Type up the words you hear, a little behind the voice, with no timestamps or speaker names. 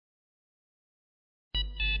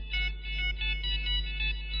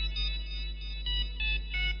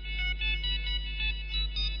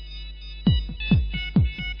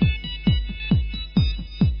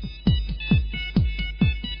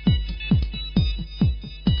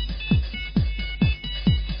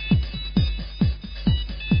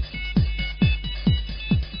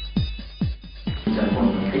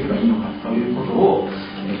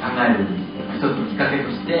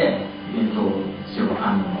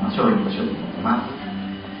上位にしようと思ってます。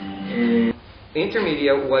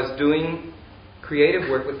Intermedia was doing creative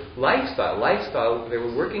work with lifestyle. They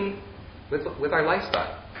were working with our lifestyle.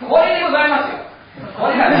 これでございますよ。こ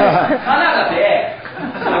れがね、カナダで、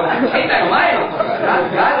携帯の前の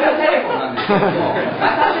ラジオテレフォンなんですけども、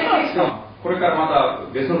私的にこれからま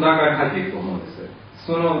た別の段階に入っていくと思うんです。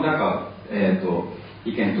そのなんか、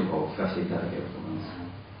意見とかを聞かせていただければと思います。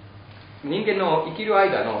人間の生きる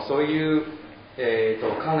間のそういう、考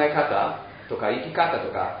え方とか生き方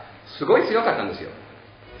とかすごい強かったんですよ。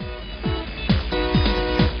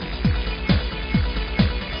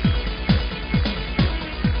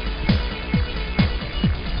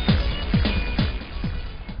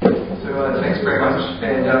Thanks very much,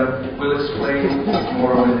 and we'll explain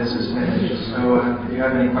more when this is finished. So if you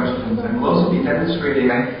have any questions, and we'll also be demonstrating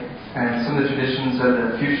some of the traditions of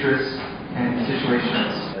the futurists and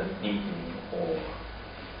situationists. Thinking or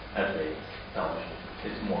as a fellowship,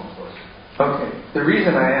 it's more close. Okay, the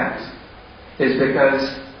reason I ask is because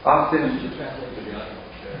often...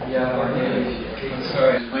 Yeah,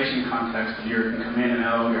 sorry. Translation context of your come in and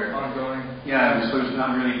out, or ongoing. Yeah, so it's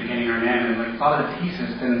not really beginning or an end, and like a lot of the pieces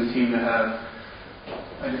didn't seem to have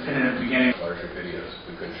a definitive beginning. Larger videos,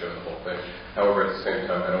 we couldn't show the whole thing. However, at the same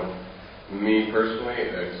time, me personally,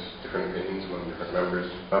 there's different opinions among different members.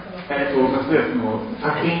 例えばその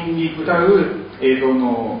作品に歌う映像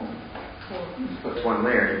の That's one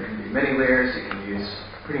layer. It can be many layers. You can use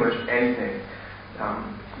pretty much anything.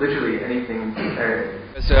 Literally anything.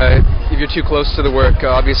 If you're too close to the work,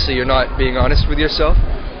 obviously you're not being honest with yourself.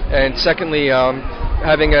 And secondly,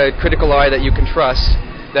 having a critical eye that you can trust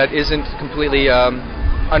that isn't completely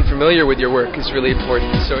unfamiliar with your work is really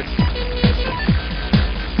important. So it's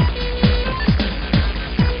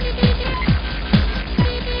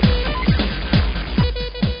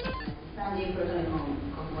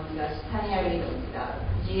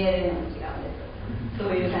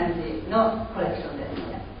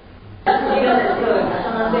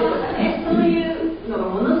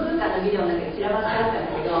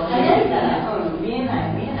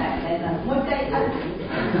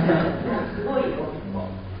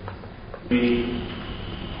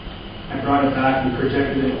I brought it back and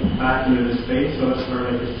projected it back into the space, so it's sort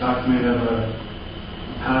of like this document of a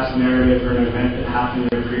past narrative or an event that happened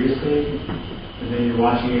there previously, and then you're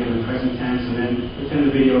watching it in the present tense, and then within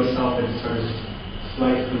the video itself it's sort of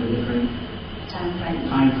sliced from a different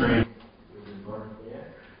time frame.